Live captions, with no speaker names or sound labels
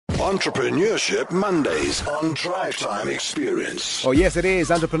Entrepreneurship Mondays on Drive Time Experience. Oh yes, it is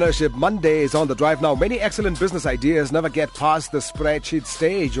Entrepreneurship Mondays on the Drive Now. Many excellent business ideas never get past the spreadsheet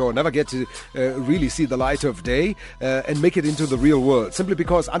stage or never get to really see the light of day and make it into the real world, simply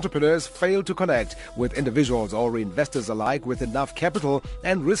because entrepreneurs fail to connect with individuals or investors alike with enough capital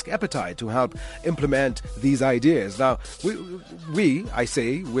and risk appetite to help implement these ideas. Now, I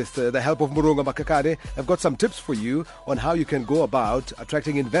say, with the help of Morongwa Makakane, have got some tips for you on how you can go about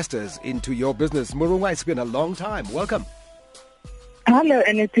attracting investors into your business. Morongwa, it's been a long time. Welcome. Hello,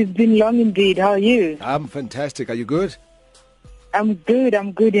 and it has been long indeed. How are you? I'm fantastic. Are you good? I'm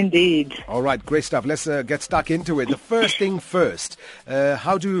good indeed. All right, great stuff. Let's get stuck into it. The first thing first,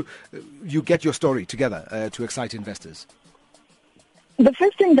 how do you get your story together to excite investors? The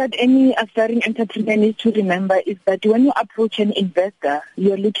first thing that any aspiring entrepreneur needs to remember is that when you approach an investor,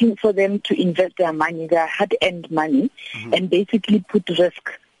 you're looking for them to invest their money, their hard-earned money, and basically put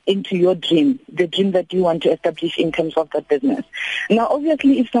risk into your dream, the dream that you want to establish in terms of that business. Now,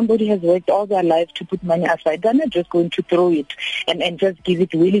 obviously, if somebody has worked all their life to put money aside, they're not just going to throw it and just give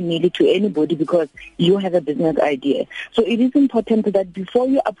it willy-nilly to anybody because you have a business idea. So it is important that before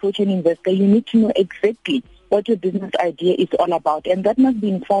you approach an investor, you need to know exactly what your business idea is all about, and that must be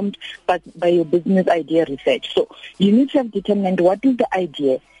informed by your business idea research. So you need to have determined what is the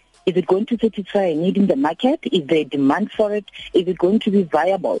idea. Is it going to satisfy a need in the market? Is there a demand for it? Is it going to be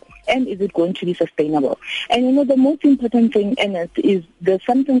viable? And is it going to be sustainable? And the most important thing, Ernest, is there's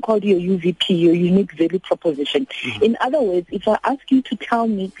something called your UVP, your unique value proposition. In other words, if I ask you to tell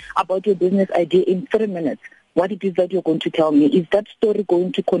me about your business idea in 3 minutes, what it is that you're going to tell me, is that story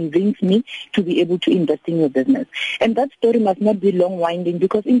going to convince me to be able to invest in your business? And that story must not be long-winding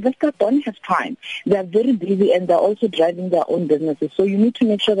because investors don't have time. They are very busy and they're also driving their own businesses. So you need to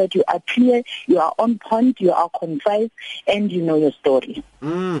make sure that you are clear, you are on point, you are concise, and you know your story.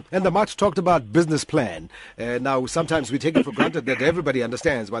 And the much talked about business plan. Now, sometimes we take it for granted that everybody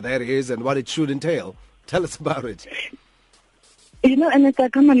understands what that is and what it should entail. Tell us about it. And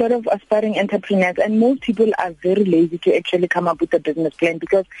it's come a lot of aspiring entrepreneurs, and most people are very lazy to actually come up with a business plan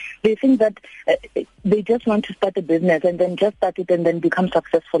because they think that they just want to start a business and then just start it and then become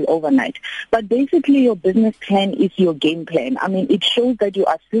successful overnight. But basically, your business plan is your game plan. I mean, it shows that you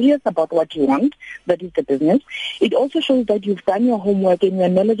are serious about what you want, that is the business. It also shows that you've done your homework and you're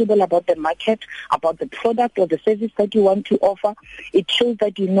knowledgeable about the market, about the product or the service that you want to offer. It shows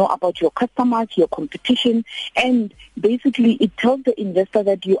that you know about your customers, your competition, and basically it tells the investor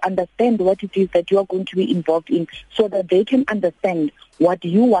that you understand what it is that you are going to be involved in so that they can understand what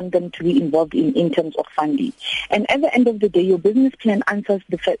you want them to be involved in terms of funding. And at the end of the day, your business plan answers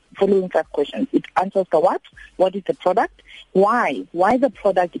the following 5 questions. It answers the what is the product, why the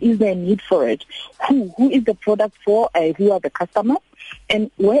product, is there a need for it, who is the product for, who are the customers,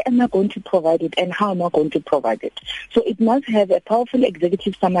 and where am I going to provide it and how am I going to provide it. So it must have a powerful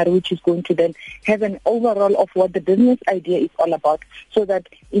executive summary which is going to then have an overall of what the business idea is all about so that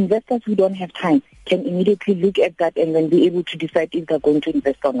investors who don't have time can immediately look at that and then be able to decide if they're going to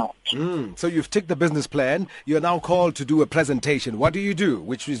invest or not. So you've ticked the business plan. You're now called to do a presentation. What do you do?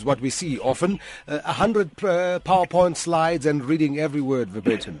 Which is what we see often. 100 PowerPoint slides and reading every word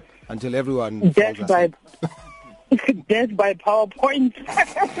verbatim until everyone falls asleep. Death by PowerPoint.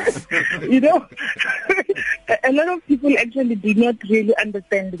 A lot of people actually do not really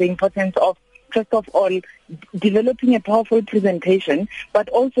understand the importance of, first of all, developing a powerful presentation, but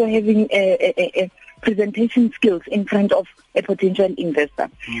also having a presentation skills in front of a potential investor.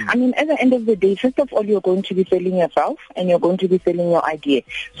 I mean, at the end of the day, first of all, you're going to be selling yourself and you're going to be selling your idea.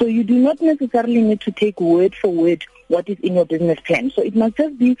 So you do not necessarily need to take word for word what is in your business plan. So it must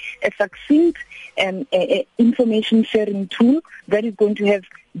just be a succinct information sharing tool that is going to have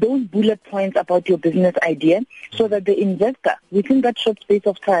those bullet points about your business idea so that the investor, within that short space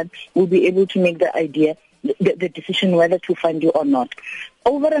of time, will be able to make the idea, the decision whether to fund you or not.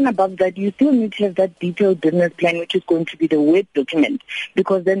 Over and above that, you still need to have that detailed business plan, which is going to be the Word document,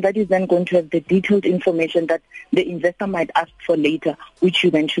 because then that is then going to have the detailed information that the investor might ask for later, which you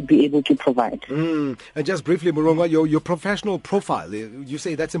then should be able to provide. And just briefly, Morongwa, your professional profile, you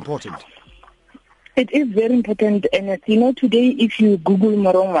say that's important. It is very important, and today if you Google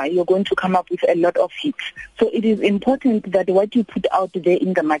Morongwa, you're going to come up with a lot of hits. So it is important that what you put out there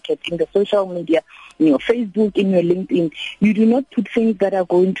in the market, in the social media, in your Facebook, in your LinkedIn, you do not put things that are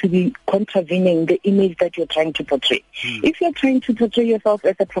going to be contravening the image that you're trying to portray. If you're trying to portray yourself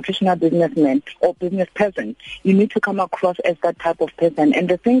as a professional businessman or business person, you need to come across as that type of person. And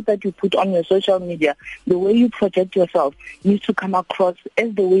the things that you put on your social media, the way you project yourself, needs to come across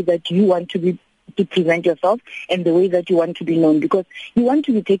as the way that you want to be to present yourself and the way that you want to be known, because you want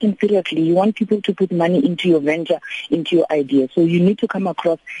to be taken seriously. You want people to put money into your venture, into your idea. So you need to come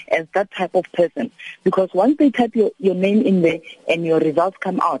across as that type of person, because once they type your name in there and your results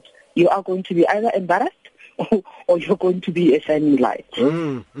come out, you are going to be either embarrassed or you're going to be a shining light.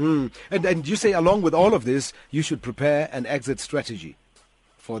 And you say along with all of this, you should prepare an exit strategy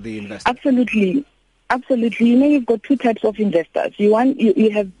for the investor. Absolutely. Absolutely. You've got two types of investors. You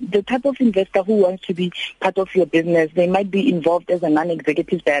have the type of investor who wants to be part of your business. They might be involved as a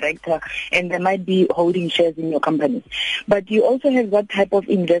non-executive director, and they might be holding shares in your company. But you also have that type of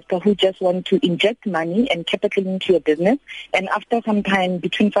investor who just want to inject money and capital into your business, and after some time,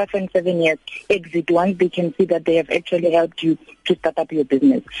 between 5 and 7 years, exit once they can see that they have actually helped you to start up your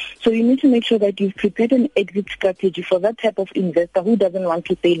business. So you need to make sure that you've prepared an exit strategy for that type of investor who doesn't want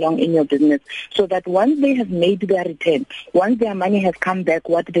to stay long in your business, so that once they have made their return, once their money has come back,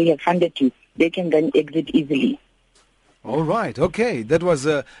 what they have funded you, they can then exit easily. All right. Okay. That was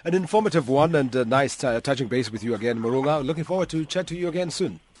an informative one and nice touching base with you again, Morongwa. Looking forward to chat to you again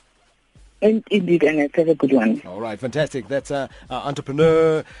soon. Indeed, and it's a good one. All right, fantastic. That's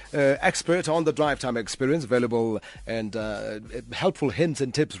entrepreneur expert on the drive time experience, available and helpful hints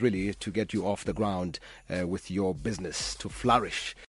and tips really to get you off the ground with your business to flourish.